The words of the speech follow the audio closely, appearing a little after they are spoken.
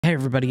Hey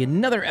everybody,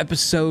 another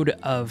episode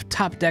of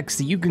top decks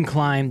that you can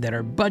climb that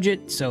are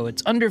budget, so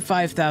it's under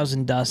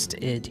 5,000 dust,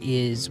 it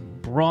is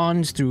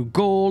bronze through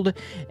gold,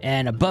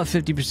 and above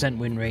 50%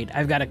 win rate.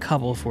 I've got a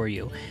couple for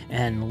you,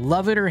 and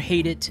love it or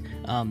hate it,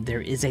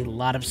 there is a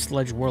lot of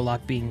Sludge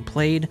Warlock being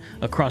played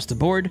across the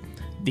board.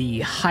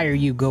 The higher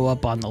you go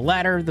up on the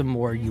ladder, the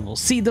more you will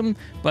see them,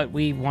 but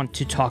we want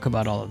to talk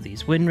about all of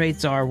these. Win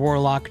rates are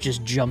Warlock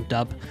just jumped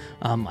up.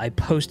 I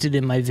posted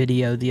in my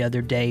video the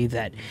other day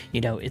that,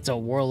 you know, it's a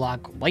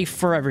Warlock life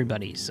for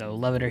everybody, so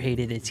love it or hate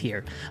it, it's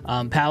here.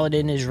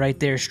 Paladin is right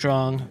there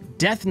strong.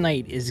 Death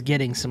Knight is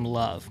getting some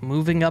love,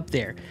 moving up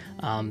there.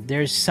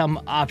 There's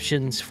some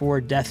options for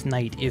Death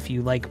Knight if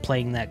you like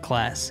playing that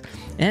class,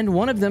 and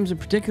one of them is a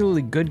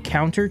particularly good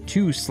counter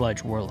to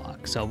Sludge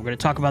Warlock, so we're going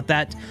to talk about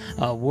that.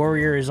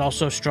 Warrior is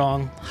also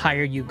strong,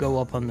 higher you go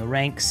up on the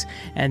ranks,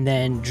 and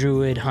then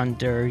Druid,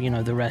 Hunter, you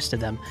know, the rest of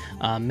them.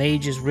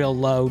 Mage is real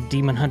low,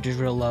 Demon Hunter is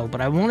real low,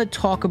 but I want to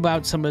talk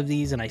about some of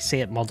these, and I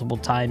say it multiple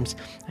times.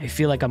 I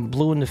feel like I'm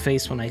blue in the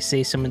face when I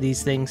say some of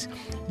these things.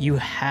 You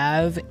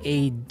have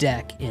a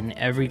deck in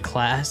every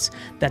class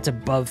that's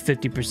above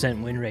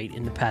 50% win rate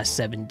in the past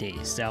 7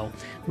 days. So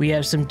we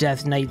have some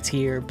Death Knights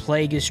here.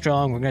 Plague is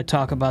strong. We're going to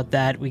talk about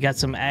that. We got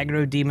some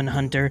Aggro Demon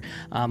Hunter.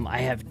 I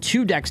have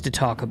two decks to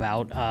talk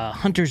about.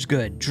 Hunter's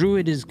good.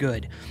 Druid is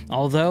good.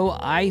 Although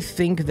I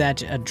think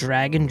that a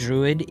Dragon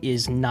Druid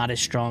is not as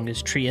strong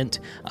as Treant.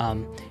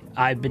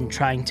 I've been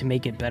trying to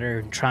make it better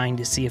and trying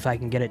to see if I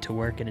can get it to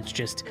work, and it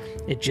just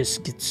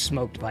gets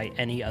smoked by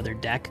any other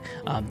deck.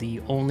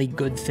 The only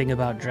good thing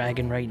about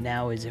Dragon right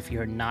now is if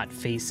you're not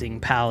facing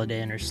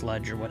Paladin or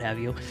Sludge or what have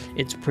you,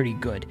 it's pretty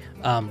good.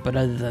 But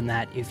other than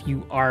that, if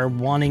you are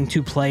wanting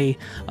to play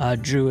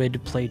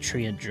Druid, play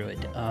Treant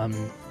Druid.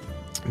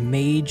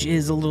 Mage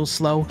is a little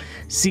slow.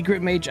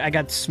 Secret Mage, I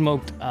got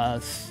smoked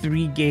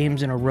 3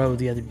 games in a row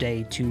the other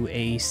day to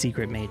a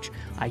Secret Mage.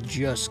 I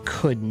just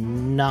could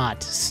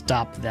not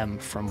stop them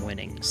from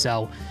winning.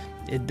 So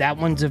that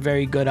one's a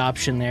very good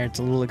option there. It's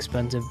a little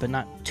expensive, but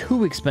not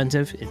too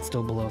expensive. It's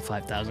still below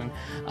 5,000.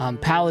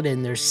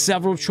 Paladin, there's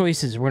several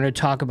choices. We're going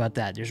to talk about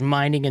that. There's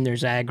mining and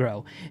there's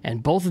aggro,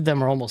 and both of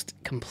them are almost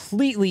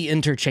completely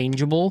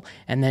interchangeable,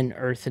 and then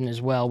earthen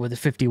as well with a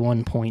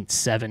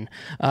 51.7.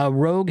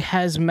 Rogue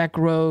has mech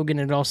rogue, and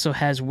it also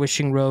has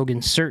wishing rogue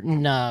in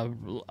certain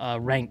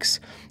ranks.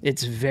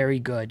 It's very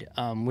good.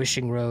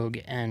 Wishing rogue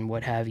and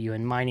what have you,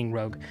 and mining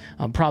rogue.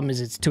 Problem is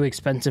it's too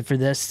expensive for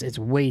this. It's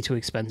way too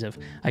expensive.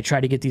 I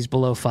try to get these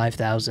below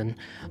 5,000.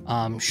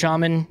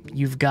 Shaman,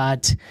 you've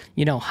got,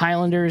 you know,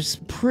 Highlander's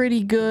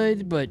pretty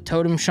good, but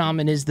Totem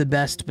Shaman is the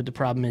best, but the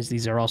problem is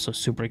these are also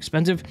super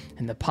expensive,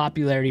 and the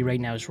popularity right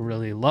now is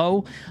really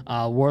low.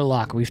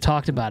 Warlock, we've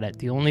talked about it.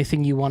 The only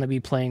thing you want to be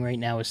playing right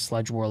now is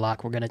Sludge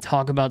Warlock. We're going to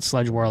talk about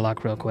Sludge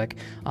Warlock real quick.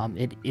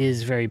 It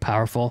is very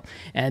powerful.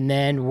 And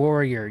then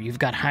Warrior, you've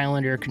got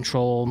Highlander,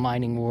 Control,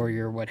 Mining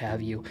Warrior, what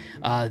have you.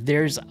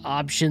 There's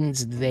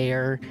options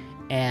there.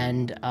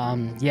 And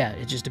yeah,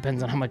 it just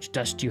depends on how much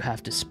dust you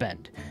have to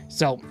spend.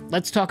 So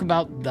let's talk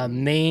about the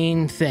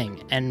main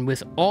thing. And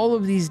with all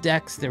of these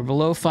decks, they're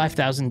below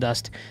 5,000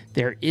 dust.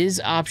 There is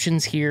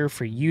options here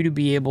for you to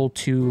be able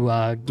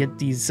to get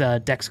these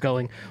decks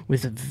going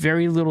with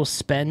very little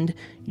spend.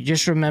 You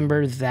just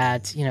remember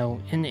that, you know,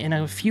 in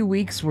a few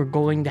weeks, we're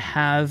going to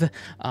have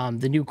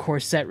the new core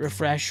set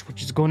refresh,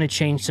 which is going to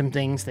change some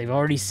things. They've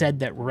already said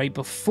that right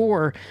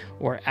before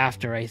or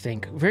after, I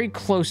think, very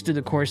close to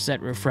the core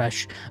set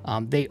refresh,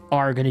 they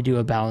are going to do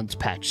a balance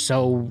patch.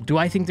 So do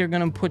I think they're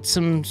going to put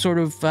some sort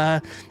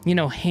of, you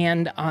know,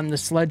 hand on the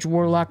Sludge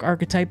Warlock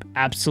archetype?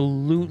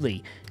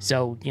 Absolutely.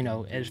 So, you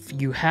know,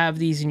 if you have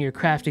these and you're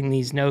crafting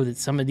these, know that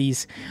some of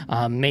these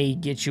may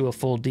get you a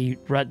full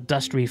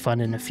dust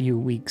refund in a few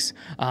weeks.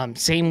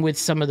 Same with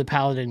some of the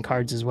Paladin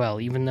cards as well.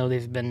 Even though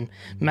they've been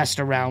messed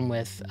around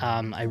with,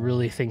 I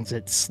really think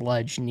that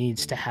Sludge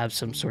needs to have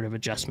some sort of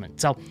adjustment.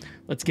 So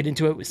let's get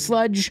into it with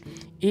Sludge.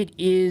 It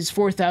is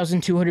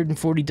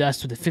 4,240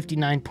 dust with a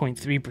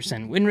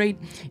 59.3% win rate.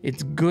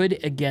 It's good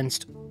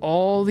against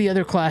all the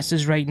other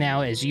classes right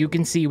now. As you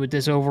can see with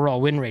this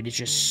overall win rate, it's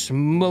just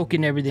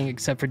smoking everything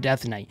except for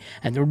Death Knight.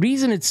 And the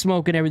reason it's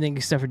smoking everything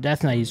except for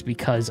Death Knight is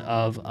because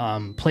of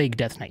Plague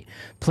Death Knight.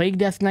 Plague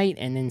Death Knight,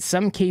 and in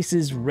some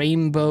cases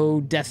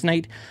Rainbow Death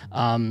Knight.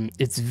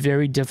 It's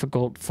very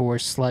difficult for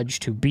Sludge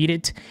to beat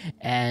it,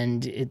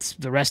 and it's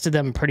the rest of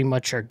them pretty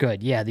much are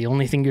good. Yeah, the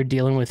only thing you're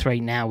dealing with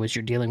right now is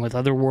you're dealing with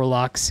other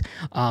Warlocks,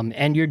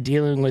 and you're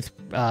dealing with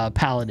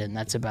Paladin.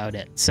 That's about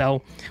it.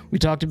 So we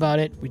talked about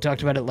it. We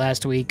talked about it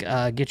last week.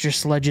 Get your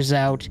sludges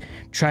out,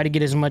 try to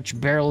get as much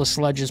barrel of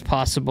sludge as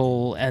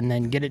possible, and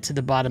then get it to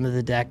the bottom of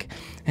the deck,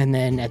 and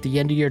then at the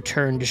end of your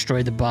turn,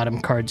 destroy the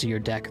bottom cards of your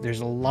deck.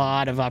 There's a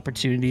lot of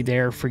opportunity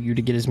there for you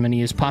to get as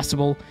many as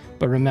possible,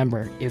 but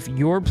remember, if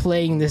you're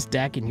playing this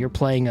deck and you're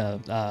playing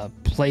a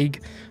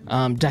Plague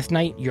Death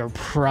Knight, you're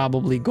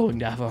probably going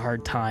to have a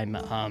hard time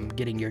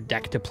getting your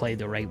deck to play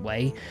the right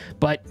way,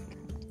 but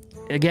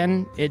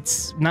again,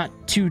 it's not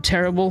too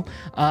terrible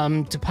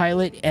to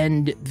pilot,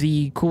 and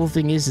the cool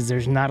thing is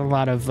there's not a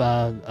lot of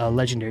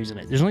legendaries in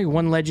it. There's only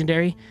one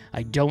legendary.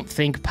 I don't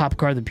think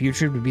Popcar the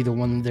Putrid would be the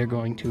one that they're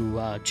going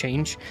to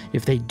change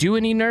if they do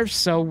any nerfs,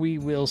 so we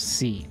will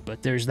see,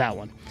 but there's that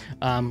one.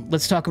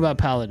 Let's talk about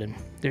Paladin.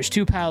 There's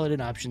two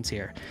Paladin options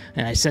here,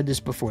 and I said this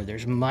before.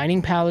 There's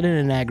Mining Paladin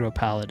and Aggro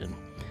Paladin.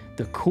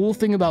 The cool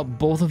thing about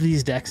both of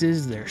these decks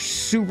is they're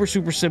super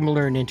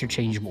similar and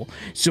interchangeable.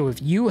 So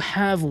if you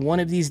have one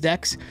of these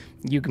decks,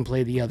 you can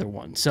play the other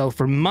one. So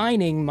for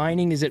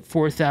mining is at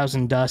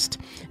 4,000 dust,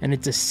 and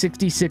it's a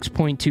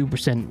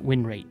 66.2%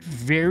 win rate.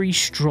 Very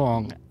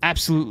strong,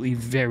 absolutely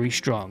very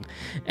strong.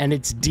 And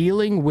it's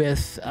dealing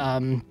with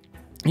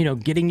you know,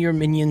 getting your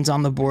minions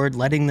on the board,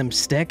 letting them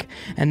stick,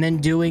 and then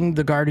doing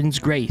the Garden's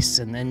Grace,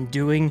 and then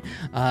doing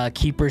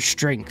Keeper's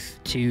Strength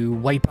to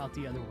wipe out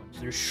the other ones.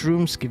 There's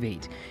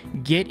Shroomskavate.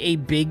 Get a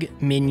big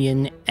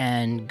minion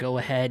and go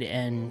ahead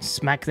and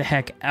smack the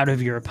heck out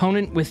of your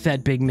opponent with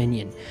that big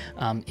minion.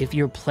 If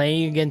you're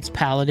playing against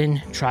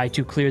Paladin, try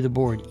to clear the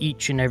board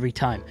each and every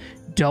time.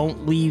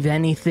 Don't leave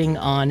anything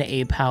on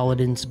a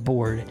Paladin's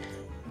board.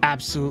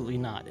 Absolutely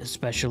not,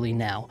 especially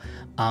now.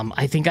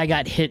 I think I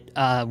got hit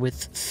with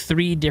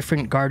 3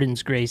 different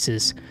Garden's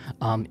Graces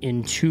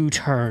in 2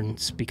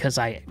 turns because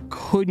I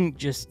couldn't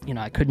just, you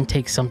know, I couldn't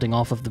take something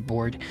off of the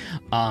board,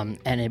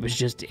 and it was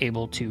just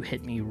able to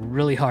hit me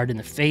really hard in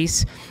the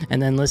face. And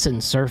then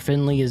listen, Sir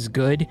Finley is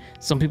good.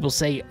 Some people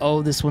say,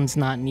 oh, this one's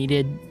not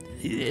needed.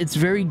 It's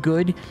very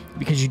good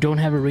because you don't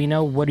have a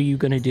Reno. What are you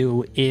going to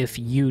do if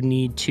you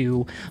need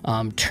to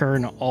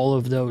turn all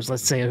of those,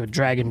 let's say a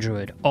Dragon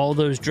Druid, all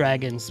those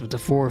dragons with the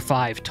 4 or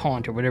 5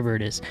 taunt or whatever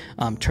it is,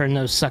 turn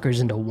those suckers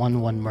into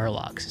 1/1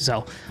 Murlocs.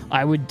 So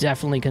I would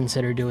definitely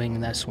consider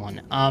doing this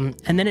one. And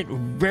then it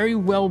very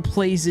well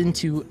plays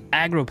into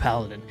Aggro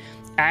Paladin.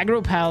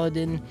 Aggro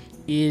Paladin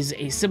is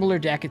a similar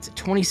deck. It's at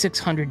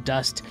 2,600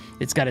 dust.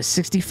 It's got a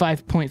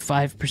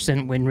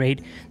 65.5% win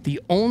rate.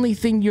 The only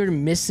thing you're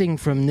missing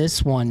from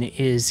this one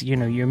is, you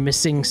know, you're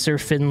missing Sir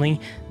Finley.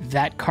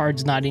 That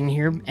card's not in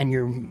here, and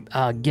you're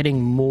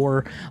getting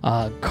more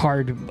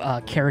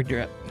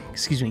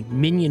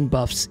minion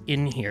buffs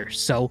in here.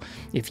 So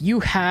if you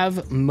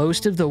have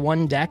most of the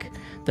one deck,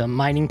 the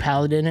Mining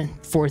Paladin,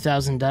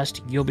 4,000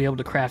 dust, you'll be able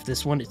to craft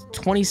this one. It's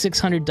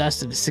 2,600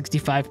 dust at a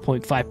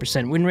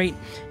 65.5% win rate,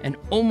 and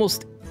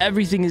almost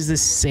everything is the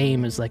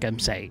same as like I'm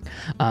saying.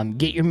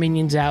 Get your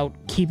minions out,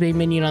 keep a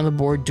minion on the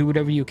board, do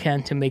whatever you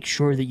can to make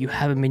sure that you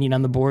have a minion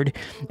on the board,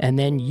 and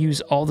then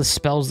use all the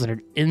spells that are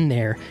in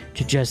there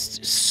to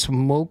just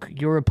smoke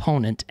your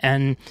opponent.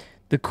 And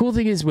the cool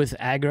thing is with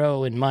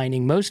aggro and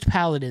mining, most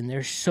Paladin,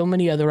 there's so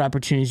many other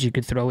opportunities you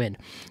could throw in.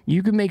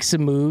 You can make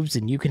some moves,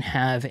 and you can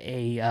have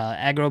a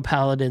aggro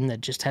Paladin that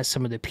just has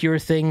some of the pure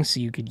things, so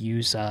you could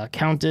use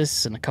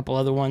Countess and a couple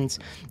other ones.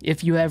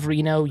 If you have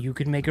Reno, you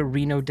could make a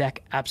Reno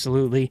deck,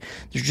 absolutely.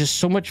 There's just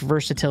so much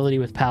versatility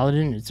with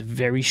Paladin. It's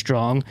very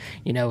strong.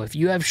 You know, if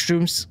you have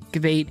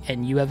Shroomskavate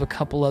and you have a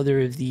couple other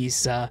of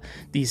these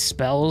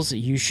spells,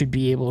 you should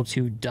be able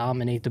to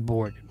dominate the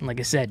board. And like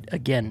I said,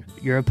 again,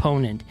 your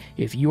opponent,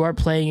 if you are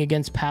playing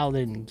against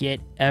Paladin,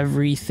 get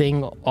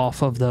everything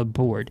off of the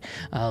board.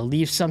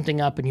 Leave something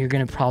up and you're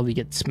going to probably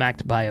get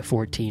smacked by a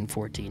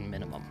 14-14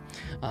 minimum.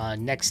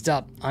 Next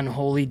up,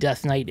 Unholy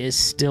Death Knight is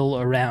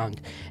still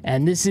around.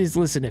 And this is,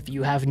 listen, if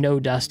you have no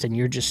dust and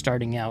you're just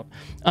starting out,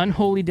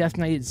 Unholy Death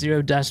Knight at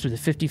 0 dust with a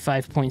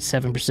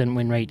 55.7%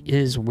 win rate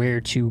is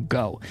where to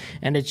go.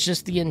 And it's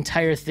just the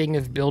entire thing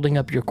of building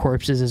up your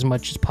corpses as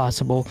much as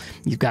possible.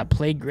 You've got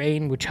Plague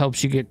Rain, which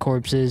helps you get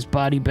corpses,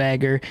 Body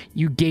Bagger,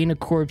 you gain a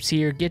corpse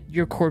here, get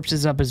your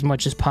corpses up as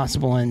much as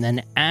possible, and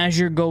then as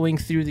you're going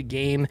through the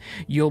game,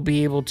 you'll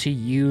be able to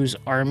use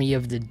Army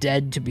of the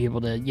Dead to be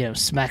able to, you know,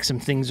 smack some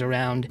things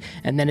around.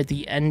 And then at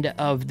the end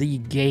of the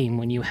game,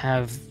 when you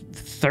have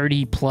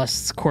 30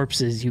 plus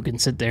corpses, you can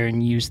sit there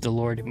and use the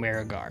Lord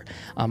Marigar.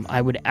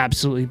 I would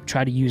absolutely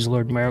try to use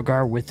Lord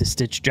Marigar with the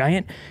Stitch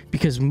Giant,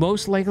 because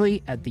most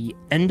likely at the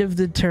end of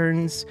the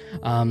turns,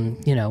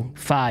 you know,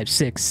 5,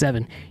 6,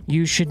 7,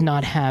 you should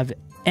not have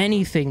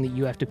anything that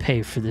you have to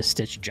pay for this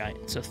Stitch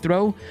Giant. So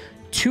throw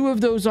 2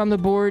 of those on the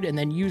board and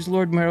then use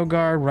Lord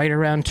Marigar right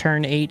around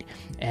turn 8,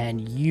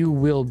 and you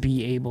will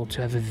be able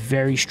to have a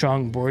very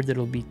strong board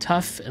that'll be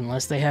tough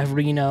unless they have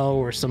Reno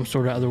or some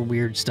sort of other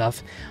weird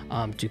stuff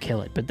to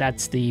kill it. But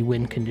that's the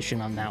win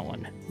condition on that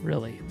one,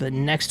 really. The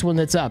next one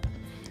that's up,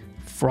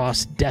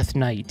 Frost Death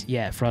Knight.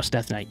 Yeah, Frost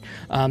Death Knight.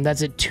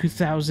 That's at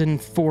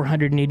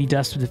 2,480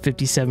 dust with a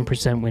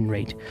 57% win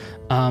rate.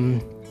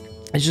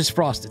 It's just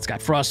Frost. It's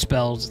got Frost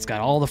spells. It's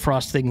got all the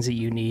Frost things that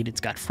you need. It's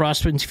got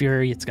Frostwind's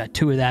Fury. It's got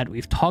 2 of that.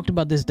 We've talked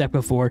about this deck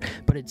before,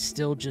 but it's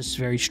still just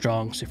very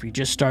strong. So if you're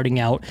just starting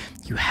out,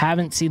 you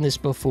haven't seen this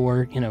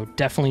before, you know,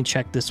 definitely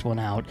check this one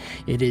out.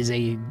 It is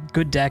a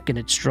good deck, and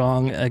it's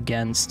strong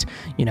against,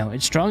 you know,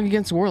 it's strong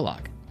against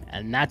Warlock.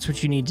 And that's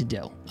what you need to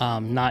do.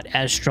 Not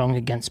as strong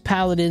against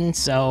Paladin,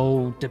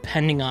 so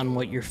depending on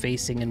what you're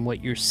facing and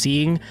what you're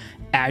seeing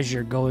as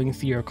you're going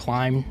through your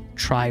climb,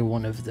 try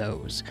one of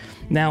those.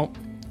 Now,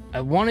 I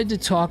wanted to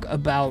talk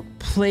about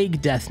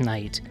Plague Death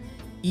Knight,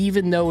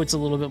 even though it's a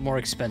little bit more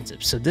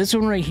expensive. So this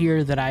one right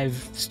here that I've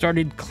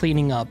started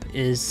cleaning up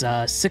is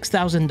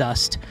 6,000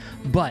 dust,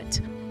 but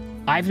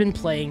I've been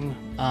playing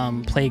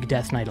Plague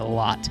Death Knight a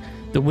lot.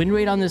 The win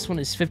rate on this one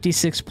is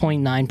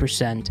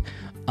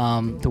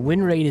 56.9%. The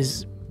win rate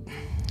is...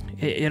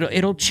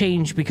 It'll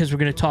change because we're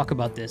going to talk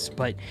about this,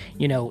 but,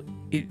 you know,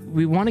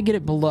 we want to get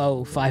it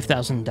below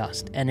 5,000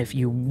 dust. And if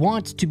you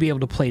want to be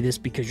able to play this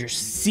because you're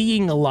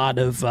seeing a lot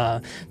of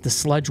the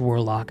Sludge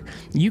Warlock,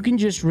 you can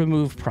just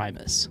remove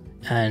Primus.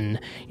 And,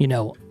 you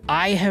know,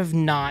 I have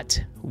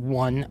not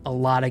won a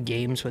lot of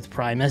games with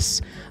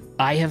Primus.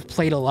 I have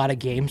played a lot of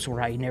games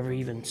where I never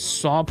even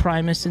saw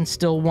Primus and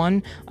still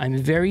won. I'm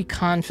very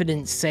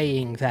confident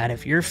saying that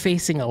if you're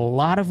facing a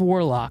lot of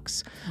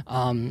Warlocks,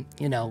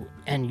 you know,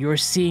 and you're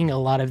seeing a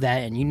lot of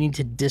that and you need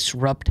to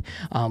disrupt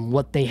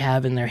what they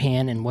have in their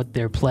hand and what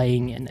they're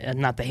playing, and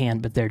not the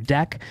hand, but their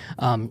deck,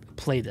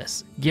 play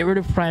this. Get rid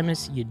of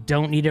Primus. You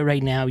don't need it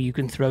right now. You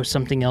can throw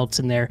something else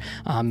in there.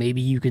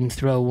 Maybe you can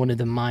throw one of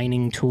the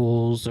mining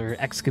tools or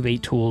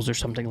excavate tools or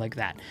something like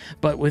that.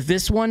 But with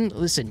this one,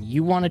 listen,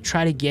 you want to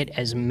try to get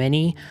as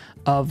many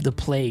of the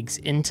plagues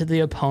into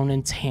the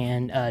opponent's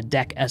hand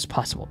deck as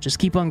possible. Just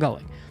keep on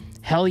going.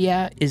 Hell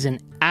yeah is an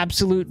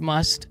absolute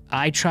must.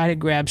 I try to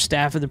grab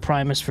Staff of the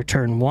Primus for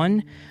turn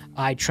 1.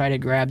 I try to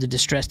grab the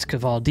Distressed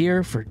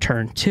Cavalier for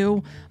turn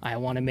 2. I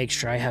want to make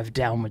sure I have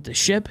Down with the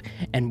Ship.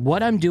 And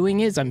what I'm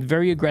doing is, I'm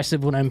very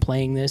aggressive when I'm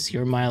playing this,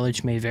 your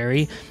mileage may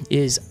vary,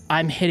 is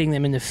I'm hitting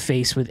them in the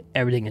face with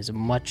everything as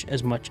much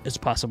as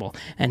possible.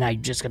 And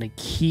I'm just going to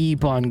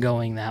keep on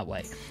going that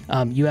way.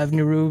 You have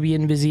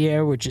Nerubian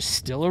Vizier, which is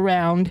still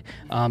around.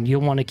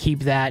 You'll want to keep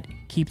that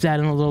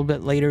in a little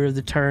bit later of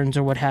the turns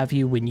or what have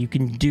you, when you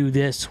can do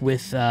this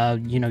with,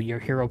 you know, your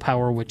hero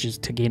power, which is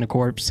to gain a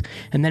corpse.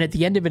 And then at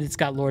the end of it, it's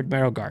got Lord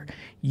Marrowgar.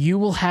 You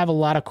will have a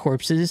lot of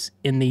corpses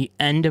in the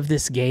end of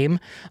this game,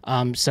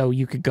 so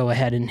you could go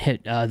ahead and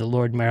hit the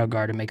Lord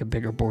Marrowgar to make a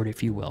bigger board,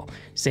 if you will.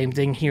 Same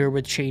thing here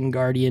with Chain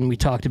Guardian. We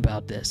talked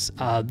about this.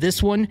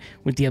 This one,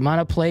 with the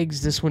amount of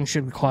plagues, this one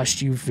should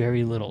cost you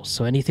very little.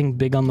 So anything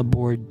big on the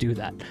board, do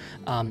that.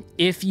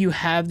 If you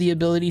have the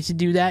ability to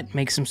do that,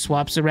 make some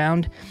swaps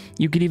around.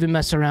 You could even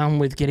mess around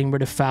with getting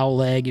rid of Foul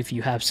Leg if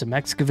you have some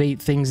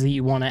excavate things that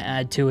you want to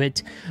add to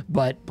it.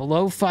 But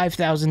below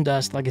 5,000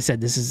 dust, like I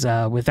said, this is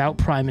without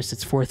Primus,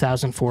 it's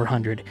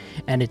 4,400,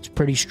 and it's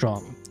pretty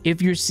strong.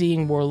 If you're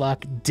seeing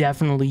Warlock,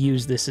 definitely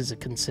use this as a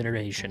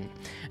consideration.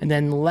 And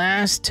then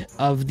last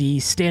of the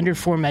standard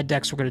format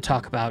decks we're going to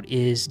talk about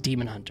is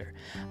Demon Hunter.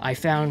 I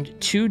found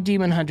 2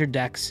 Demon Hunter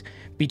decks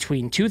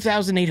between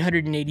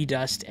 2,880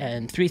 dust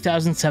and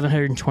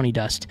 3,720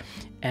 dust,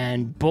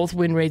 and both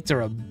win rates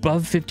are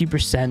above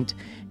 50%.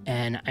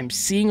 And I'm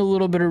seeing a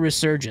little bit of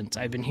resurgence.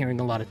 I've been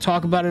hearing a lot of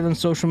talk about it on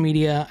social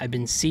media. I've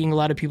been seeing a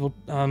lot of people,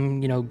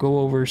 you know, go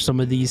over some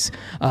of these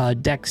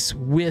decks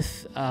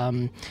with,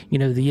 you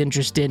know, the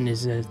interest in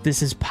is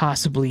this is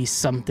possibly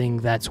something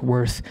that's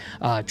worth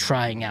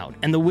trying out.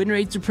 And the win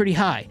rates are pretty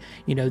high.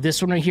 You know,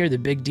 this one right here, the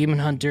Big Demon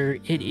Hunter,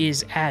 it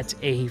is at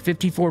a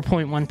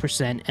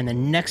 54.1%. And the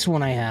next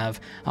one I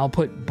have, I'll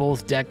put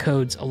both deck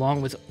codes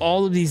along with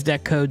all of these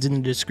deck codes in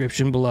the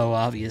description below,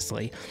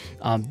 obviously.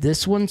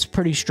 This one's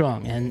pretty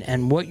strong.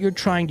 And what you're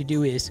trying to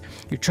do is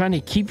you're trying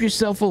to keep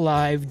yourself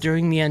alive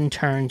during the end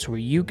turns, where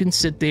you can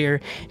sit there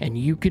and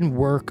you can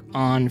work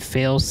on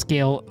Fail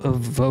Scale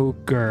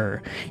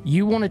Evoker.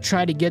 You want to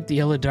try to get the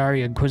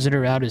Illidari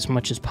Inquisitor out as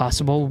much as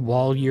possible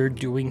while you're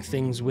doing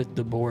things with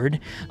the board,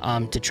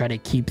 to try to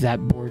keep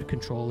that board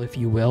control, if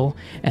you will.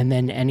 And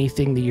then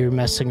anything that you're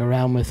messing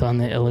around with on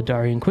the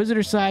Illidari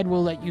Inquisitor side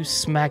will let you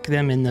smack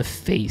them in the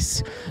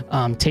face.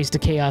 Taste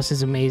of Chaos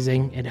is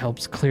amazing. It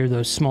helps clear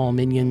those small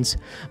minions.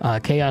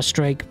 Chaos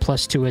Strike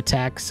 +2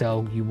 attack,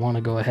 so you want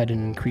to go ahead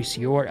and increase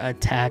your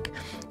attack.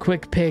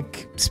 Quick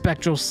Pick,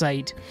 Spectral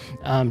Sight,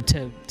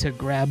 to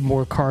grab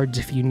more cards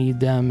if you need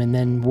them. And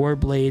then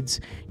Warblades,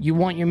 you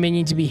want your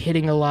minion to be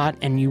hitting a lot,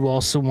 and you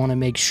also want to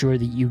make sure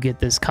that you get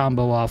this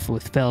combo off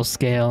with Fell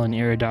Scale and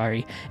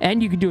Illidari.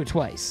 And you can do it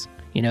twice.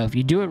 You know, if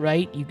you do it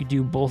right, you could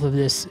do both of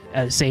this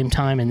at the same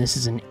time, and this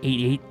is an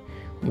 8/8,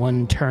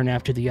 one turn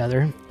after the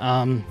other.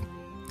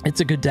 It's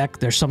a good deck.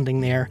 There's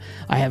something there.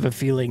 I have a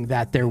feeling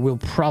that there will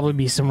probably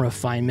be some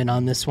refinement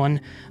on this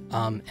one.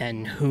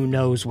 And who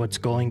knows what's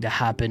going to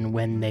happen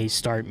when they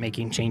start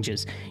making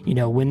changes. You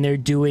know, when they're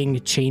doing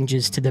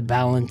changes to the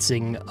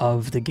balancing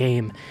of the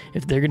game,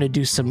 if they're going to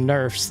do some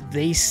nerfs,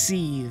 they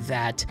see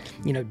that,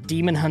 you know,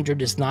 Demon Hunter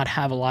does not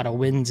have a lot of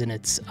wins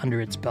under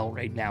its belt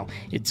right now.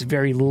 It's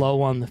very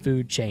low on the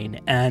food chain.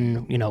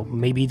 And, you know,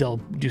 maybe they'll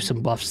do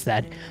some buffs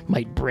that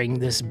might bring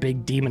this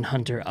Big Demon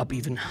Hunter up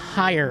even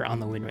higher on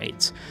the win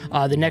rates.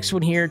 The next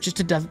one here, just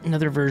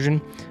another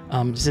version.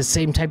 It's the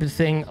same type of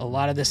thing, a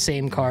lot of the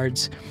same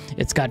cards.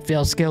 It's got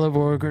Fail Scale of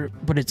Ogre,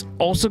 but it's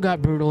also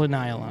got Brutal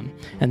Annihilon.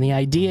 And the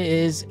idea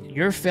is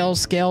your Fail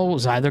Scale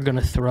is either going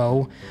to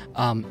throw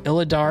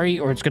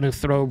Illidari or it's going to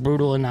throw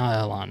Brutal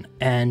Annihilon.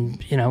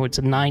 And, you know, it's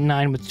a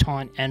 9/9 with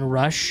Taunt and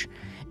Rush.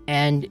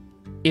 And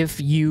if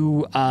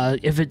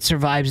it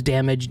survives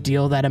damage,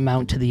 deal that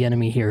amount to the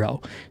enemy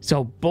hero.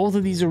 So both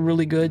of these are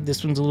really good.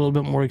 This one's a little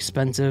bit more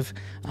expensive.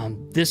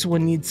 This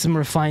one needs some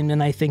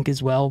refinement, I think,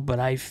 as well, but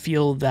I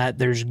feel that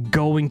there's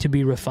going to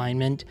be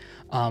refinement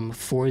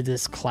for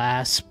this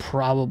class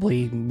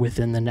probably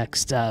within the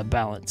next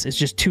balance. It's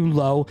just too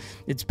low.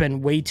 It's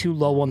been way too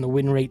low on the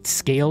win rate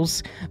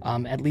scales,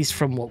 at least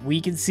from what we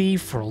can see,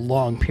 for a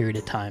long period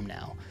of time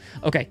now.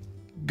 Okay,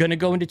 gonna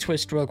go into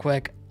Twist real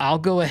quick. I'll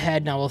go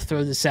ahead and I will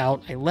throw this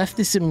out. I left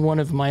this in one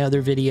of my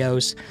other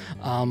videos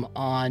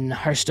on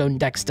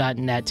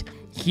hearthstonedecks.net.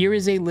 Here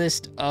is a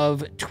list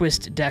of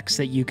Twist decks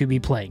that you could be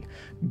playing.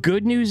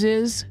 Good news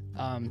is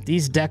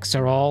these decks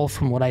are all,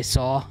 from what I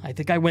saw, I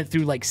think I went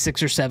through like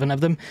 6 or 7 of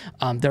them.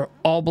 They're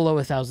all below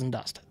 1,000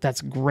 dust.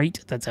 That's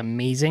great. That's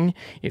amazing.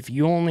 If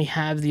you only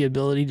have the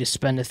ability to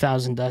spend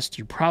 1,000 dust,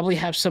 you probably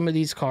have some of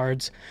these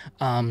cards.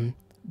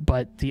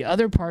 But the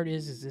other part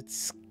is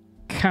it's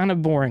kind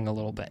of boring a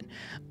little bit.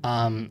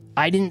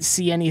 I didn't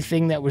see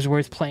anything that was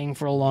worth playing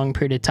for a long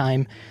period of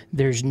time.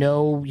 There's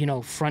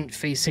no,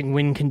 front-facing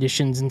win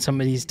conditions in some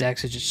of these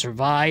decks. It's just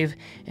survive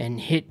and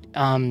hit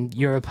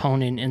your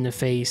opponent in the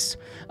face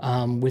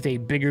with a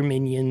bigger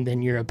minion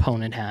than your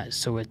opponent has.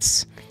 So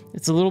it's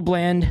a little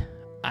bland.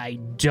 I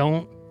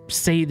don't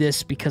say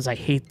this because I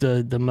hate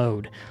the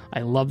mode.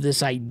 I love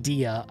this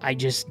idea. I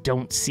just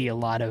don't see a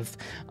lot of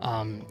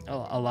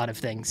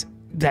things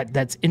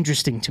that's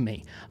interesting to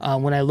me.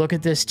 When I look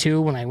at this too,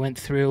 when I went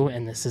through,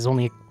 and this has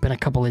only been a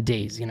couple of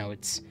days,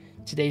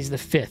 today's the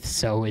 5th,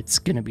 so it's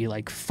gonna be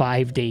like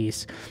 5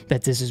 days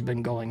that this has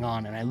been going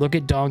on, and I look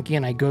at Donkey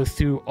and I go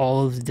through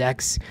all of the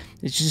decks.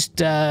 It's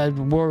just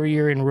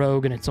Warrior and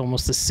Rogue, and it's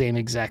almost the same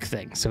exact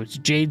thing. So it's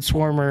Jade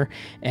Swarmer,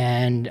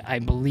 and I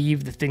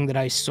believe the thing that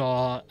I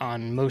saw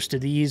on most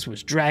of these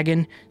was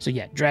Dragon. So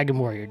yeah, Dragon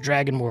Warrior,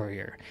 Dragon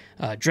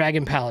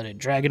Paladin,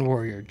 Dragon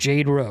Warrior,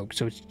 Jade Rogue.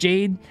 So it's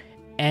Jade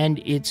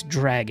and it's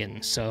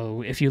Dragon.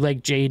 So if you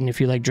like Jade and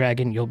if you like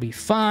Dragon, you'll be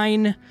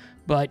fine.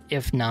 But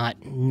if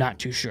not, not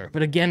too sure.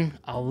 But again,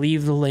 I'll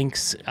leave the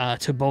links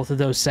to both of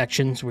those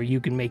sections where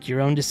you can make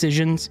your own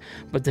decisions.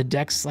 But the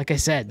decks, like I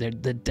said,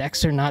 the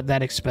decks are not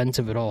that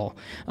expensive at all.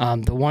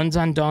 The ones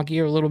on Donkey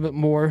are a little bit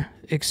more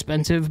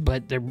expensive,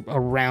 but they're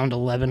around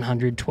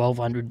 1,100,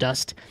 1,200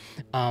 dust.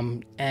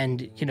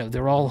 And,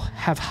 they're all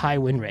have high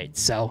win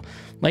rates. So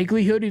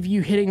likelihood of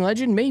you hitting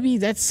Legend, maybe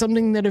that's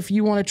something that if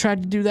you want to try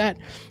to do that,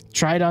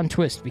 try it on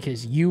Twist,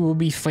 because you will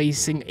be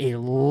facing a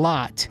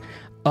lot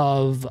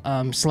of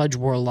Sludge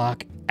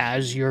Warlock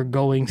as you're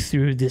going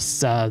through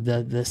this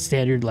the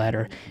standard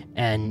ladder,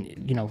 and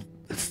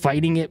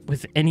fighting it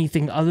with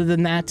anything other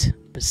than that,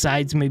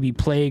 besides maybe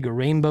Plague or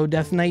Rainbow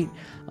Death Knight,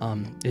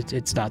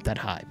 it's not that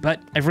high.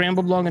 But I've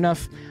rambled long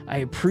enough. I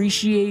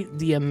appreciate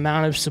the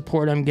amount of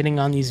support I'm getting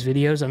on these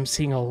videos. I'm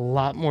seeing a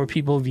lot more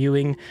people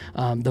viewing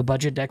the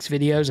Budget Decks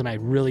videos, and I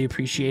really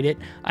appreciate it.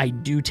 I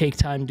do take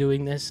time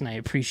doing this, and I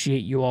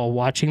appreciate you all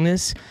watching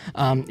this.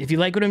 If you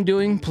like what I'm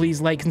doing,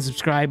 please like and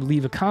subscribe,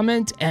 leave a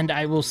comment, and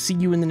I will see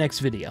you in the next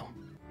video.